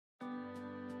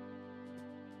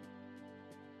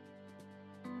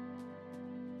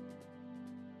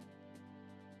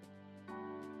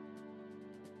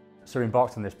So we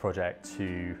embarked on this project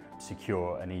to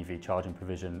secure an EV charging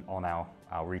provision on our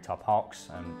retail parks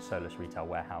and Solus retail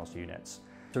warehouse units.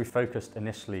 So we focused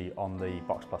initially on the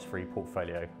Box Plus 3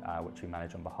 portfolio, which we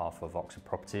manage on behalf of Oxford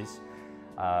Properties.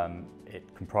 It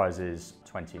comprises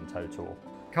 20 in total.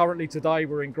 Currently today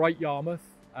we're in Great Yarmouth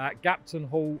at Gapton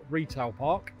Hall Retail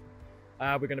Park.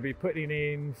 We're going to be putting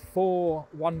in 4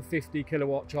 150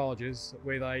 kilowatt chargers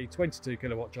with a 22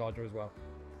 kilowatt charger as well.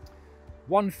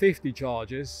 150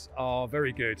 chargers are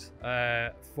very good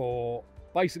for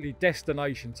basically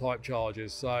destination type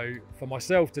chargers. So for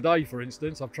myself today, for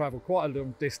instance, I've travelled quite a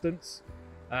long distance.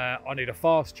 I need a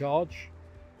fast charge,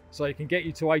 so it can get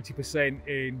you to 80%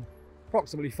 in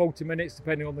approximately 40 minutes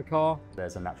depending on the car.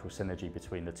 There's a natural synergy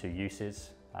between the two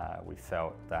uses. We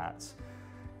felt that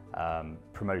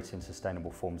promoting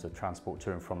sustainable forms of transport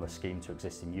to and from the scheme to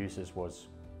existing users was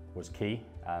key,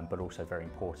 but also very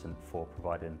important for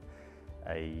providing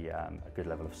a good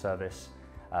level of service.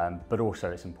 But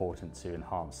also it's important to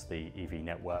enhance the EV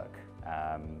network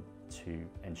to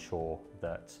ensure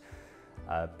that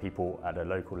people at a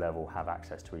local level have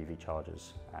access to EV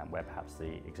chargers where perhaps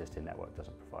the existing network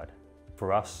doesn't provide.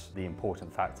 For us, the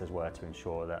important factors were to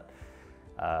ensure that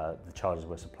the chargers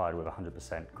were supplied with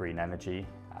 100% green energy,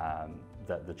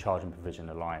 that the charging provision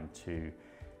aligned to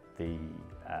the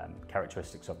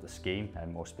characteristics of the scheme,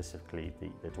 and more specifically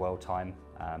the dwell time,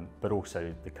 but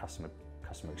also the customer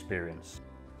experience.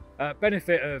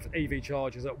 Benefit of EV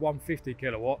chargers at 150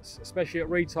 kilowatts, especially at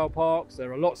retail parks.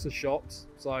 There are lots of shops,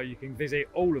 so you can visit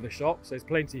all of the shops. There's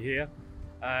plenty here.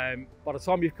 By the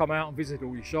time you've come out and visited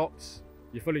all your shops,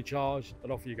 you're fully charged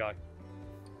and off you go.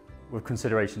 With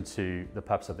consideration to the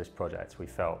purpose of this project, we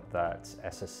felt that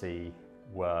SSE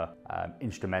were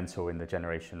instrumental in the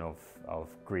generation of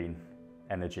green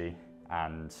energy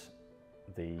and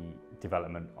the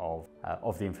development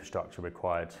of the infrastructure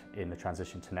required in the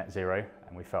transition to net zero,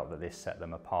 and we felt that this set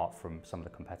them apart from some of the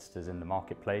competitors in the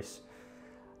marketplace.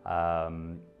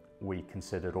 We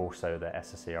considered also that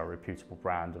SSE are a reputable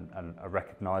brand and a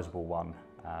recognisable one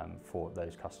for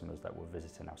those customers that were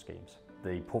visiting our schemes.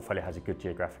 The portfolio has a good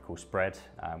geographical spread,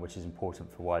 which is important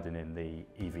for widening the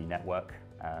EV network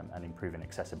and improving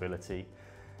accessibility.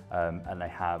 And they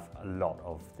have a lot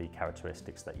of the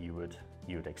characteristics that you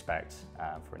would expect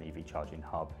for an EV charging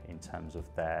hub in terms of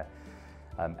their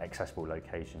accessible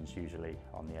locations, usually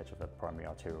on the edge of a primary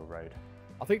arterial road.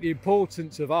 I think the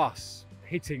importance of us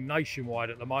hitting nationwide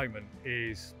at the moment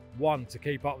is, one, to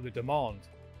keep up with the demand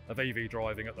of EV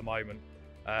driving at the moment.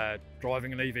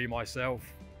 Driving an EV myself,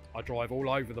 I drive all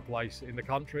over the place in the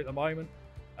country at the moment.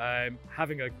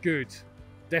 Having a good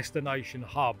destination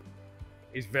hub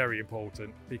is very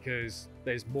important because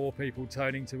there's more people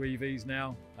turning to EVs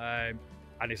now, and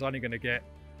it's only going to get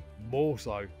more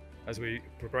so as we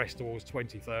progress towards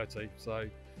 2030. So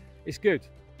it's good.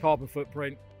 Carbon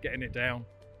footprint, getting it down,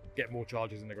 get more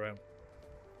chargers in the ground.